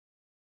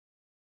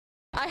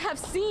I have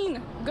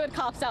seen good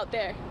cops out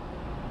there.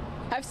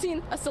 I've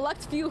seen a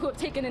select few who have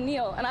taken a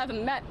kneel, and I've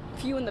met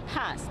few in the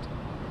past.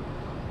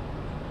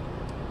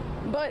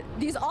 But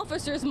these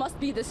officers must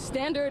be the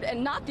standard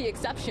and not the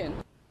exception.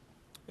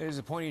 It is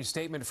a poignant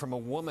statement from a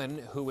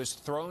woman who was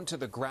thrown to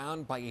the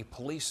ground by a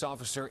police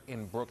officer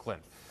in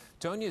Brooklyn.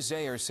 Tonya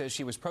Zayer says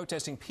she was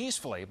protesting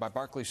peacefully by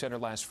Barclays Center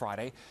last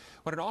Friday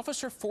when an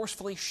officer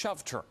forcefully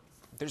shoved her.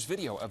 There's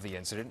video of the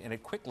incident, and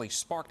it quickly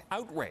sparked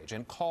outrage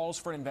and calls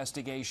for an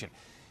investigation.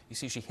 You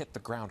see, she hit the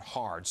ground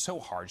hard, so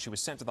hard she was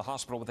sent to the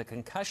hospital with a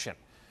concussion.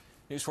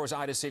 News 4's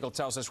Ida Siegal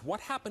tells us what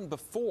happened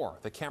before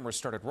the cameras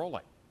started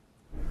rolling.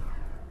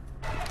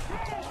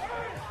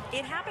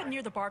 It happened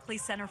near the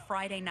Barclays Center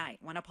Friday night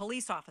when a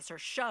police officer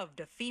shoved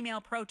a female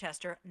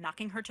protester,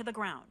 knocking her to the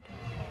ground.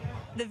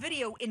 The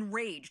video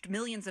enraged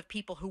millions of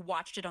people who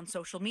watched it on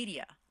social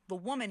media. The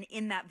woman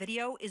in that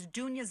video is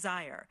Tonya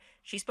Zayer.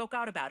 She spoke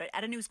out about it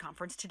at a news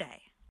conference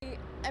today.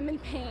 I'm in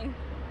pain.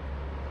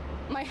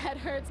 My head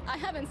hurts. I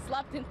haven't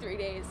slept in 3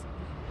 days,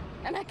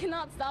 and I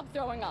cannot stop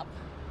throwing up.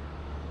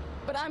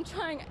 But I'm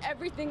trying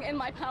everything in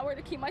my power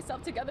to keep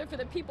myself together for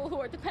the people who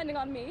are depending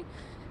on me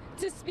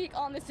to speak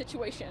on this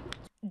situation.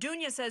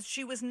 Tonya says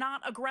she was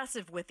not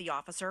aggressive with the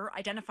officer,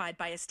 identified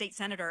by a state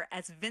senator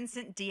as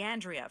Vincent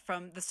DeAndrea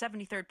from the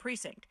 73rd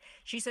Precinct.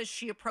 She says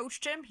she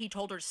approached him. He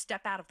told her to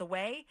step out of the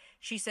way.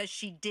 She says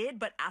she did,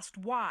 but asked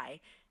why.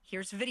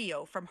 Here's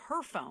video from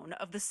her phone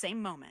of the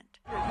same moment.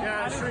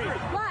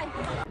 Why?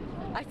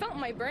 I felt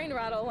my brain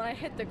rattle when I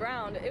hit the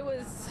ground. It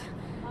was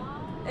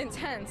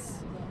intense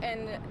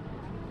and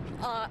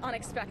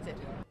unexpected.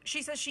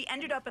 She says she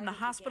ended up in the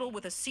hospital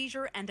with a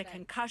seizure and a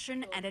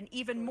concussion and an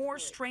even more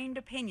strained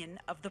opinion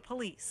of the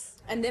police.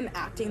 And them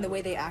acting the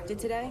way they acted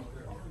today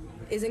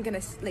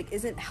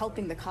isn't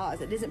helping the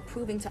cause. It isn't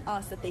proving to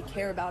us that they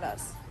care about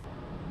us.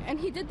 And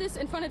he did this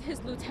in front of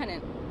his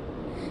lieutenant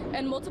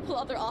and multiple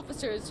other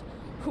officers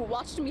who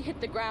watched me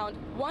hit the ground.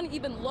 One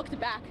even looked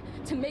back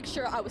to make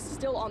sure I was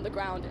still on the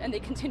ground, and they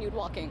continued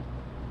walking.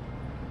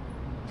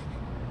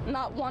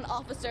 Not one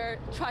officer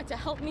tried to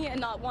help me, and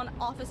not one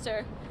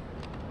officer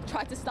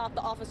tried to stop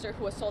the officer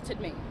who assaulted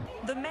me.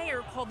 The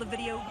mayor called the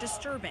video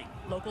disturbing.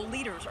 Local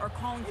leaders are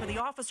calling for the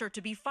officer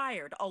to be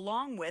fired,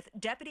 along with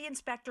Deputy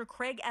Inspector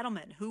Craig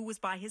Edelman, who was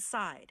by his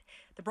side.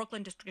 The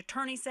Brooklyn District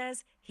Attorney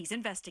says he's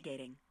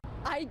investigating.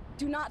 I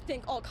do not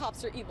think all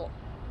cops are evil,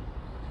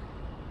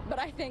 but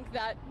I think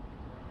that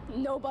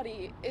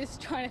nobody is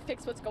trying to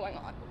fix what's going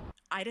on.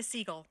 Ida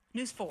Siegal,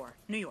 News 4,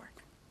 New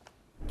York.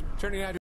 Turning now to